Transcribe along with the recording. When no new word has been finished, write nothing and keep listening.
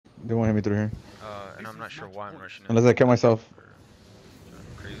They won't hit me through here. And I'm not sure why I'm rushing it. Unless I kill myself.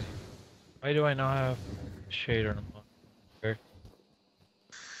 Crazy. Why do I not have shader? Okay.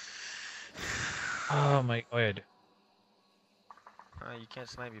 Oh my. Oh yeah. You can't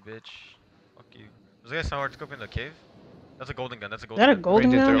snipe me, bitch. Fuck you. There's a guy somewhere to go in the cave. That's a golden gun. That's a Is golden that a gun.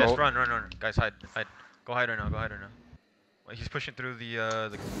 golden gun? Yes, run. Guys, hide. Go hide right now. Wait, he's pushing through the Oh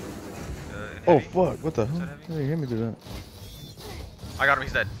heavy. fuck! What the Is that hell? heavy? How did he hit me through that? I got him.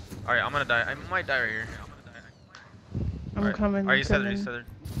 He's dead. Alright, I'm gonna die. I might die right here. I'm coming. Alright, he's tethered.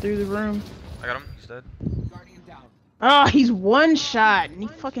 Through the room. I got him. He's dead. Oh, he's one shot, and he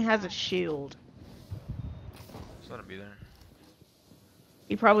fucking has a shield. Just let him be there.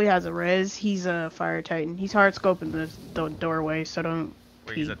 He probably has a res. He's a fire titan. He's hard scoping the doorway, so don't.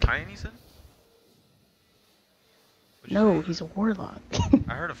 Wait, he's a peek. titan, he said? What'd you No, say? he's a warlock.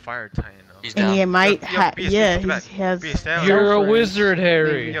 I heard a fire titan though. He's And down. he might Yo, have. Beast, Yeah, Beast, get he back. has. Beast, stay out. You're a self-res. wizard,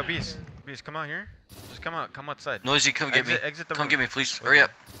 Harry. Yo, Beast, come out here. Just come outside. Noisy, come get me. Exit the Come room. get me, please. Hurry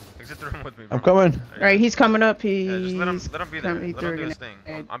up. Exit the room with me, bro. I'm coming. Right, he's coming up. Yeah, He's just let him be there. coming Let him do his through.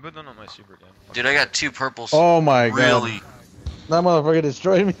 thing. I'm building on my super game. Dude, I got 2 purples. Oh my god. Really? That motherfucker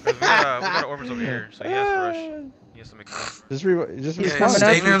destroyed me. We got orbs over here, so he has to rush. He has to make moves. Just He's Yeah, coming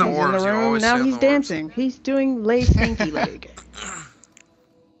stay up. near the He's in orbs, the you room. always Now stay on he's the orbs. dancing. He's doing lay stinky leg.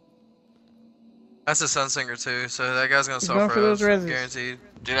 That's a Sunsinger too, so that guy's gonna He's going for those self-res, reses. guaranteed.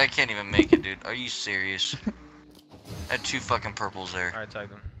 Dude, I can't even make it, dude. Are you serious? I had 2 fucking purples there. Alright, tag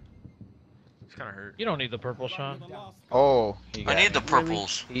them. He's kinda hurt. You don't need the purple, Sean. Oh, he I got need me. the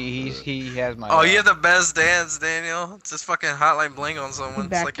purples. He has my. Oh, you have the best dance, Daniel. It's just fucking hotline bling on someone. It's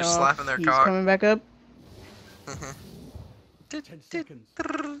Backed like you're off. slapping their He's cock. coming back up.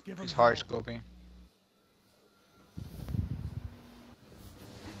 He's hard scoping.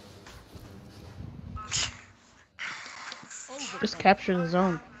 Just capture the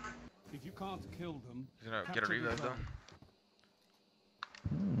zone. If you can't kill them, He's gonna get a revive though.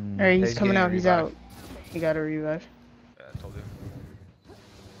 Alright, Yeah, he's coming getting out. He's revived. out. He got a revive. Yeah, I told you.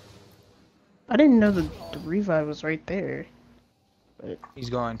 I didn't know the revive was right there. He's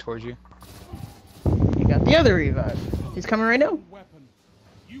going towards you. He got the other revive. He's coming right now. weapon,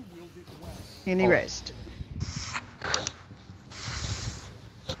 you wield it well. And he rest.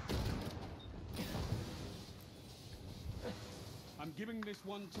 I'm giving this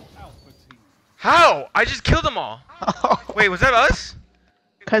one to Alpha Team. How? I just killed them all! Wait, was that us?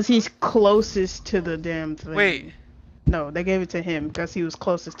 Cause he's closest to the damn thing. Wait. No, they gave it to him because he was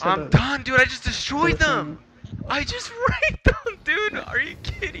closest to I'm the. done, dude. I just destroyed the them. I just raped them, dude. Are you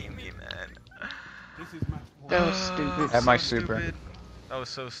kidding me, man? This is match point. That was stupid. Have my So super. stupid. That was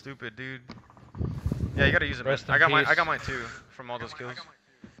so stupid, dude. Yeah, you gotta use it. Man. Rest in I got peace. mine too from all those kills.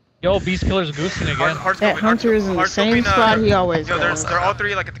 Yo, Beast Killer's goosing again. That hunter is in the same spot he always Yo, goes. they're all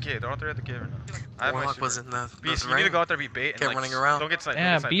 3 like at the cave. They're all 3 at the cave right now. I have my Warlock super. was in the Beast, you ring. need to go out there, be bait, and Kept like running around. don't get sniped. Yeah,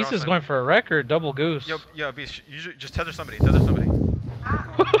 don't get sniped, Beast don't is snipe. going for a record, double goose. Yo, Beast, you just tether somebody. Tether somebody.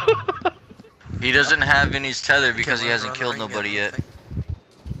 He doesn't have any tether because Kept he hasn't running killed around the nobody ring, yet.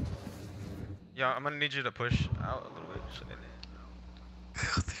 Yo, I'm gonna need you to push out a little bit.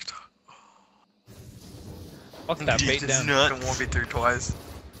 Fuck that bait Jesus, down. It won't be through twice.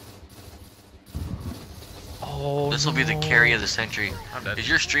 Oh, This will be the carry of the century. I'm dead. Is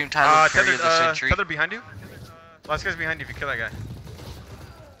your stream title carry Tethered, of the century? tethered behind you. Last guy's behind you if you kill that guy.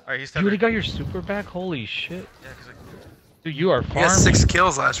 Alright, he's You tethered. already got your super back? Holy shit. Yeah, cause like, Dude, you are He farming. has 6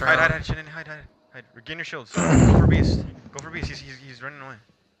 kills last round. hide, Shannon, hide. Regain your shields. Go for Beast. Go for Beast. He's running away.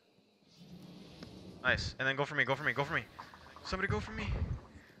 Nice. And then go for me. Somebody go for me.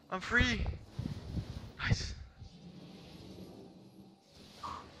 I'm free. Nice.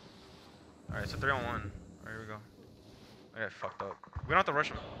 Alright, so 3-on-1. Alright, here we go. I got fucked up. We don't have to rush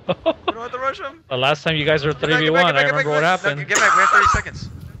him. We don't have to rush him. The last time you guys were Get back, 3v1, I remember what happened. Get back, we have 30 seconds.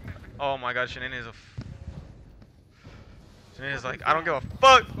 Oh my god, Shannon is a Shannon is like, I don't give a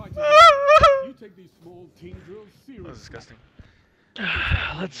fuck. You take these small team drills That was seriously. disgusting.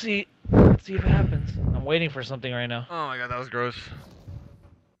 Let's see if it happens. I'm waiting for something right now. Oh my god, that was gross.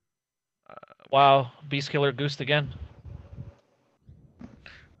 Wow, Beast Killer goosed again.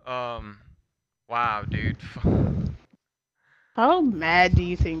 Wow, dude. How mad do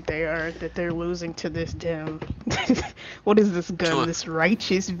you think they are that they're losing to this damn? What is this gun? This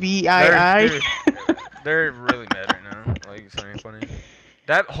righteous VII? They're really mad right now. Like, it's not even funny.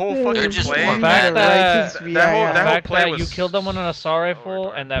 That whole fucking just play. one fact Righteous that, VII. that whole the fact play that you was killed them on an assault rifle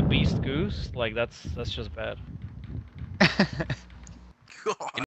retarded. and that Beast goose, like that's just bad. God.